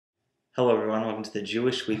Hello everyone, welcome to the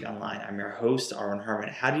Jewish Week Online. I'm your host, Aaron Herman.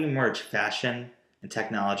 How do you merge fashion and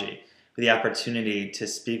technology? With the opportunity to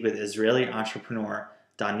speak with Israeli entrepreneur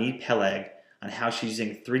Danit Peleg on how she's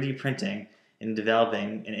using 3D printing in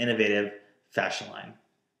developing an innovative fashion line.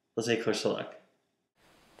 Let's take a closer look.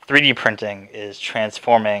 3D printing is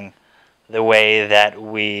transforming the way that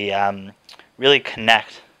we really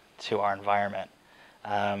connect to our environment.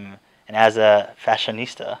 And as a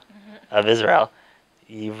fashionista of Israel,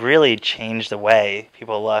 you've really changed the way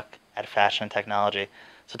people look at fashion and technology.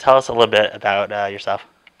 So tell us a little bit about yourself.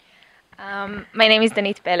 My name is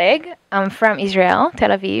Danit Peleg. I'm from Israel, Tel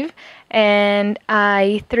Aviv, and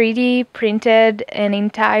I 3D printed an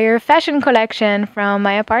entire fashion collection from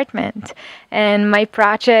my apartment. And my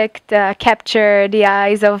project captured the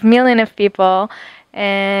eyes of millions of people,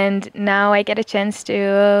 and now I get a chance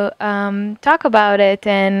to talk about it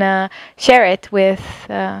and share it with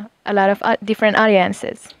a lot of different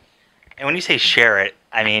audiences. And when you say share it,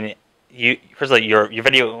 I mean, first of all, your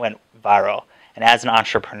video went viral. And as an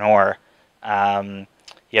entrepreneur, you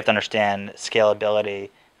have to understand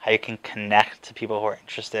scalability, how you can connect to people who are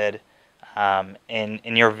interested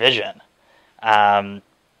in your vision. And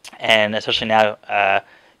especially now,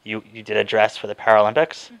 you did a dress for the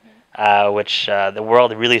Paralympics, which the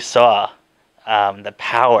world really saw the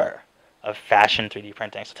power of fashion 3D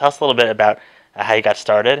printing. So tell us a little bit about how you got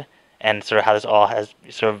started and sort of how this all has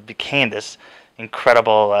sort of became this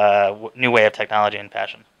incredible new way of technology in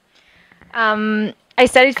fashion. I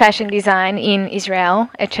studied fashion design in Israel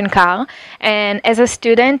at Shenkar, and as a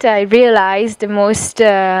student I realized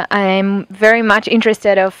I'm very much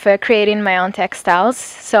interested of creating my own textiles,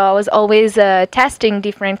 so I was always testing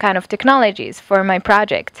different kind of technologies for my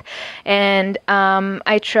project. And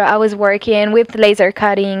I was working with laser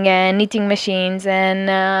cutting and knitting machines and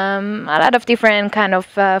a lot of different kind of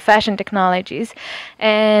fashion technologies.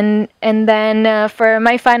 And then for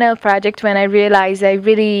my final project, when I realized I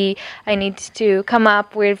need to come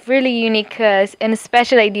up with really unique and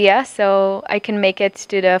special idea so I can make it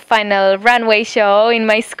to the final runway show in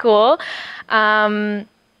my school. So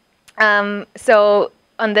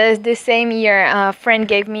on the same year, a friend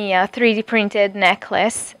gave me a 3D printed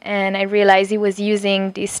necklace, and I realized he was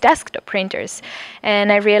using these desktop printers.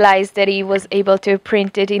 And I realized that he was able to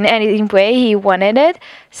print it in any way he wanted it.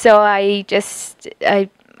 So I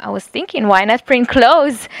was thinking, why not print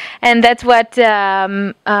clothes? And that's what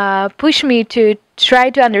pushed me to try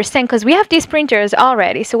to understand, because we have these printers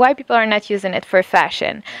already, so why people are not using it for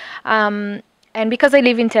fashion? And because I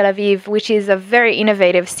live in Tel Aviv, which is a very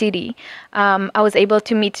innovative city, I was able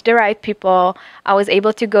to meet the right people. I was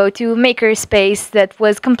able to go to makerspace that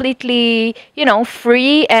was completely,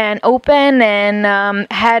 free and open, and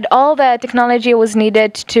had all the technology was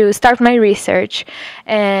needed to start my research.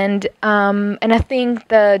 And I think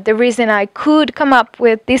the reason I could come up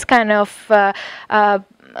with this kind of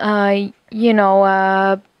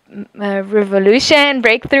revolution,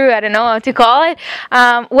 breakthrough, I don't know how to call it,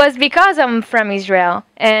 was because I'm from Israel.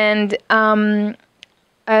 And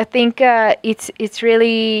I think it's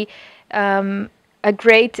really a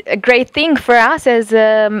great thing for us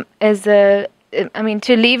to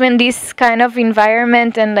live in this kind of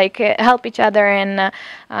environment and help each other and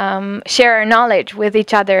share our knowledge with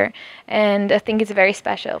each other. And I think it's very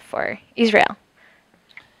special for Israel.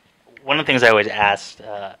 One of the things I always ask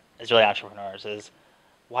Israeli entrepreneurs is,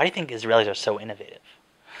 why do you think Israelis are so innovative?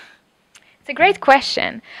 It's a great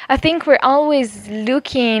question. I think we're always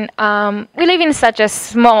looking. We live in such a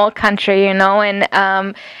small country, and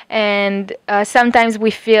sometimes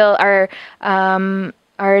we feel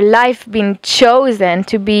our life being chosen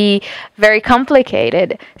to be very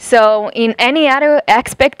complicated. So in any other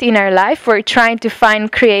aspect in our life, we're trying to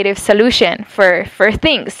find creative solution for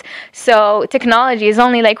things. So technology is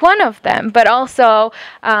only one of them, but also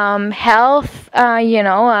health,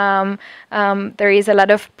 there is a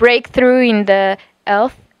lot of breakthrough in the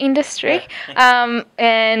health industry,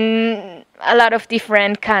 and a lot of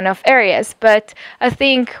different kind of areas. But I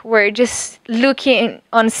think we're just looking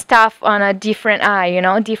on stuff on a different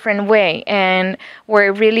eye, different way, and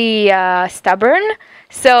we're really stubborn.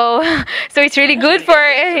 So it's really good for,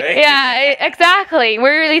 yeah, exactly.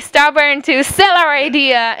 We're really stubborn to sell our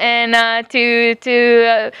idea and to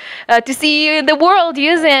see the world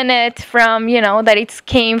using it from, that it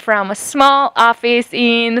came from a small office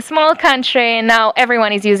in a small country, and now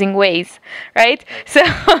everyone is using Waze, right? So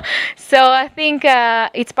I think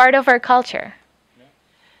it's part of our culture.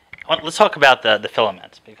 Let's talk about the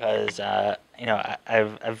filament, because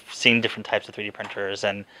I've seen different types of 3D printers,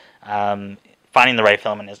 and finding the right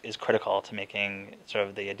filament is critical to making sort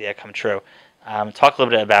of the idea come true. Talk a little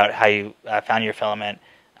bit about how you found your filament,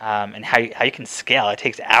 and how you can scale. It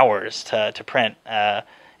takes hours to print, and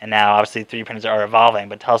now obviously 3D printers are evolving.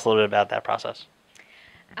 But tell us a little bit about that process.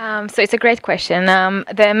 So it's a great question.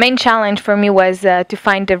 The main challenge for me was to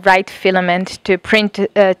find the right filament to print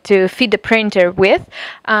to feed the printer with.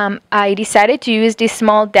 I decided to use these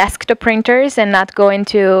small desktop printers and not go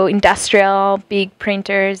into industrial big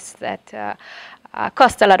printers that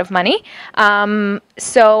cost a lot of money.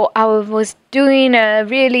 So I was doing a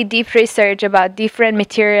really deep research about different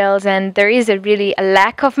materials, and there is a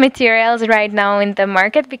lack of materials right now in the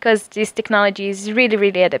market because this technology is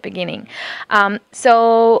really at the beginning.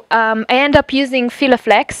 So I end up using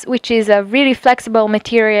Filaflex, which is a really flexible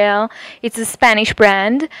material. It's a Spanish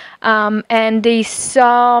brand, and they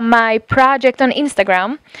saw my project on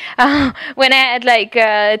Instagram when I had like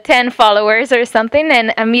 10 followers or something,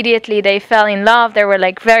 and immediately they fell in love. They were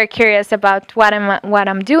like very curious about what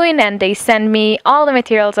I'm doing, and they sent me all the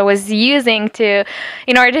materials I was using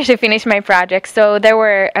in order to finish my project. So they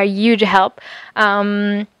were a huge help.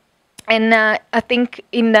 And I think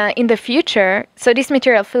in the future, so this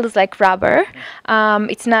material feels like rubber.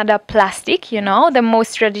 It's not a plastic, you know. The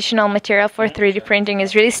most traditional material for 3D printing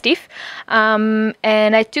is really stiff. And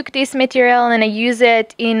I took this material and I use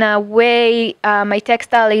it in a way my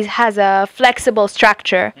textile has a flexible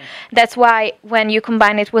structure. That's why when you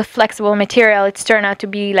combine it with flexible material, it's turned out to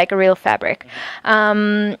be like a real fabric.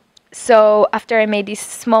 So after I made this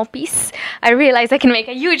small piece, I realized I can make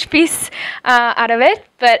a huge piece out of it.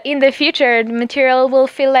 But in the future, the material will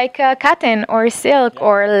feel like cotton or silk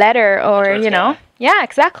or leather or, you know. Yeah,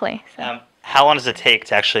 exactly. So. How long does it take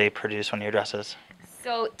to actually produce one of your dresses?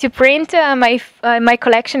 So to print my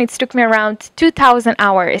collection, it took me around 2,000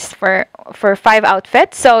 hours for 5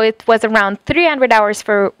 outfits. So it was around 300 hours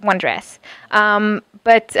for one dress.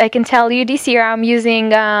 But I can tell you this year I'm using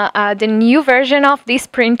the new version of this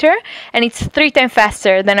printer, and it's 3 times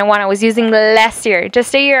faster than the one I was using last year,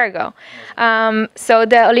 just a year ago. So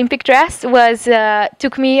the Olympic dress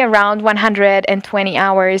took me around 120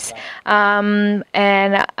 hours, and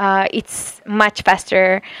it's much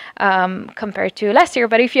faster compared to last year.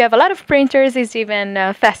 But if you have a lot of printers, it's even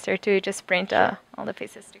faster to just print all the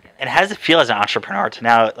pieces together. And how does it feel as an entrepreneur to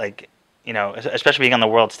now, like, you know, especially being on the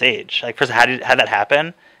world stage? Like, first, how did that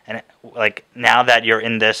happen? And like, now that you're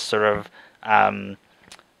in this sort of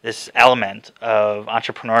this element of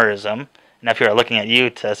entrepreneurism, now people are looking at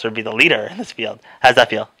you to sort of be the leader in this field. How does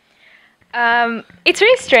that feel? It's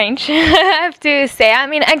really strange, I have to say. I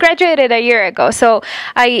mean, I graduated a year ago, so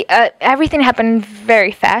everything happened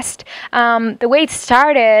very fast. The way it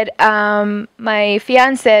started, my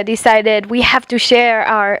fiance decided we have to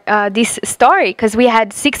share this story because we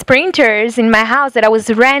had 6 printers in my house that I was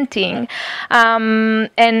renting,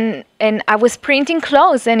 and I was printing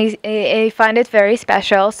clothes, and he found it very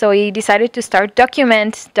special, so he decided to start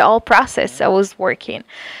document the whole process I was working.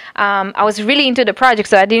 I was really into the project,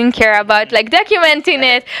 so I didn't care about like documenting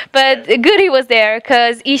it, but good he was there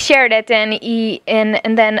because he shared it,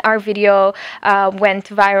 and then our video went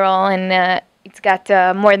viral, and it's got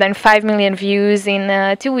more than 5 million views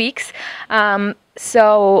in 2 weeks.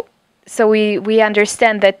 So we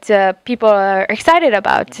understand that people are excited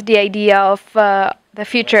about the idea of the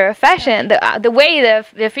future of fashion, the way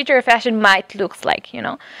the future of fashion might look like, you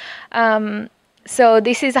know. So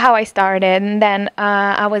this is how I started, and then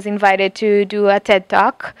I was invited to do a TED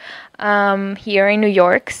Talk here in New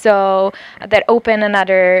York, so that opened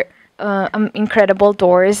another incredible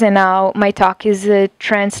doors, and now my talk is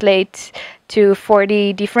translated to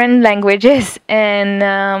 40 different languages, and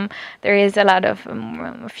there is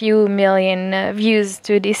a few million views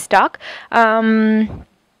to this talk.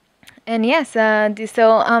 And yes,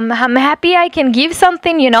 so I'm happy I can give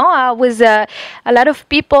something, you know. A lot of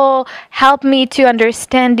people helped me to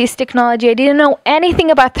understand this technology. I didn't know anything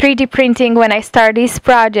about 3D printing when I started this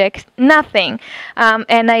project, nothing.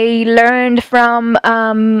 And I learned from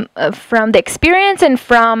the experience and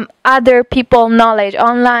from other people knowledge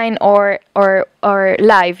online or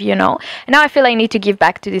live, you know. And now I feel I need to give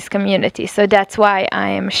back to this community. So that's why I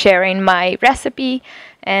am sharing my recipe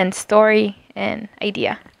and story and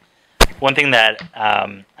idea. One thing that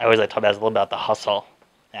I always like to talk about is a little about the hustle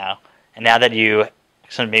now. And now that you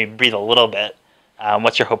sort of maybe breathe a little bit,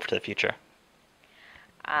 what's your hope for the future?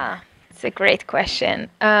 It's a great question.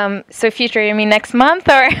 So future, you mean next month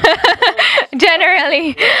or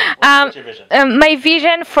generally? What's your vision? My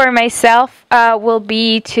vision for myself will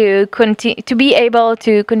be to be able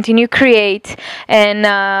to continue create and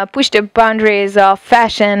push the boundaries of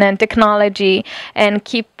fashion and technology, and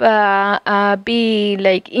keep be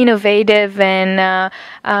like innovative, and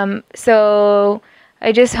so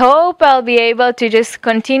I just hope I'll be able to just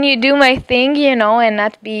continue do my thing, you know, and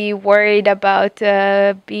not be worried about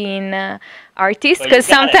being artist. Because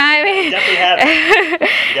sometimes you definitely have it.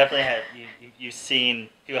 You definitely have. You've seen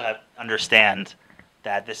people understand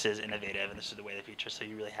that this is innovative and this is the way of the future. So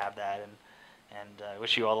you really have that, and I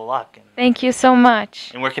wish you all the luck. And, thank you so much.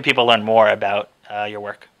 And where can people learn more about your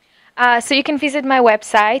work? So you can visit my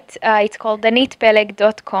website. It's called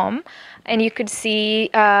danitpeleg.com, and you could see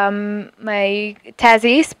my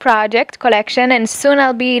thesis project collection, and soon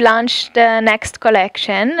I'll be launched the next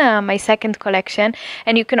collection, my second collection,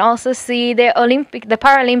 and you can also see the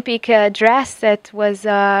Paralympic dress that was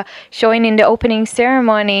showing in the opening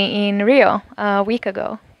ceremony in Rio a week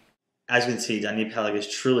ago. As you can see, Danit Peleg is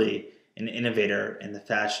truly an innovator in the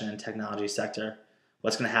fashion and technology sector.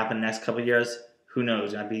 What's going to happen in the next couple of years? Who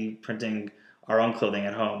knows? I'd be printing our own clothing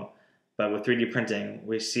at home. But with 3D printing,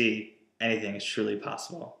 we see anything is truly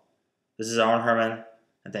possible. This is Aaron Herman,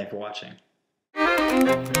 and thanks for watching.